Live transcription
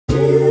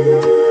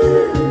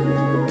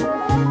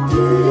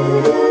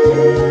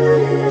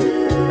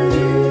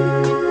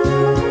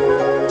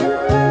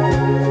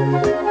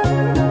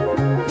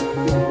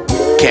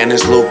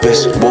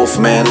focus.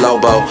 Wolfman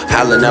Lobo,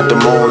 howling at the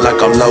moon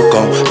like I'm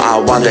loco. I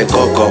want that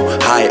coco,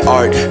 high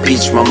art,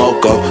 peach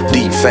Momoko.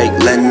 Deep fake,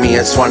 lend me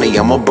a 20,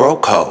 I'm a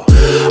broke hoe.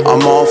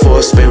 I'm all for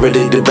a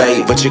spirited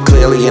debate, but you're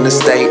clearly in a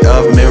state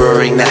of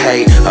mirroring the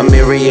hate. A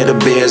myriad of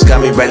beers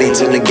got me ready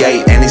to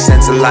negate any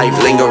sense of life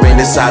lingering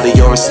inside of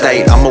your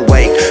estate. I'm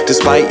awake,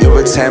 despite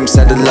your attempts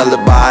at a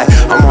lullaby.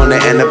 I'm on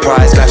the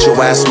Enterprise, got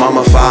your ass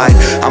mummified.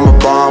 I'm a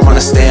bomb when I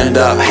stand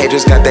up,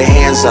 haters got their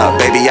hands up.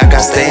 Baby, I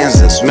got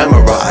stanzas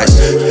memorized.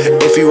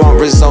 If you want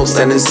results,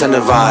 then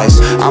incentivize.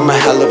 I'm a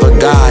hell of a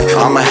guy,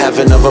 I'm a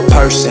heaven of a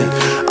person.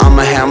 I'm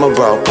a hammer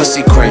bro,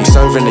 pussy cream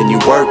serving and you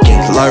working,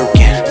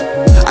 lurking.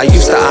 I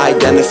used to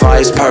identify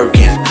as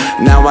Perkin.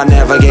 Now I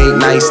navigate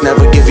nice,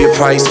 never give your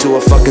price to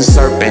a fucking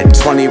serpent.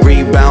 20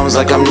 rebounds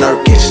like I'm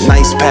Nurkic.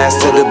 Nice pass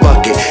to the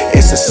bucket,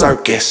 it's a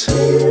circus.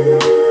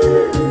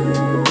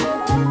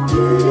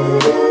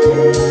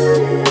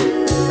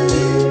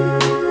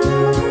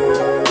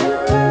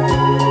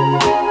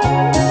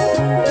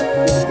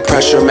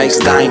 Pressure makes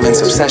diamonds,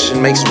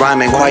 obsession makes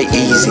rhyming quite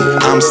easy.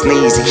 I'm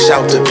sneezy,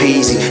 shout to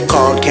Peasy.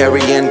 Called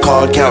carrying,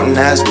 called counting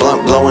as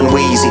blunt blowing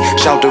wheezy.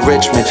 Shout to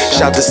Richmond,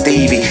 shout to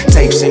Stevie.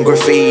 Tapes and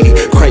graffiti,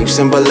 crepes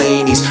and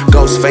Bellinis.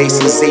 Ghostface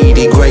and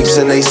CD, grapes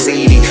and they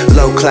seedy.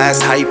 Low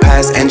class, high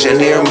pass,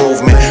 engineer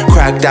movement.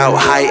 Cracked out,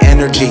 high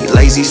energy,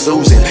 lazy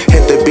Susan.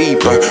 Hit the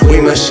beeper, we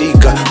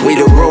Mashika, we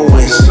the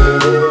ruins.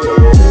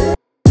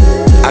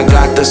 I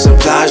got the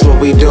supplies,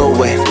 what we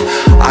doing?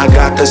 I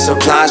got the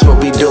supplies,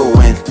 what we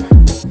doing?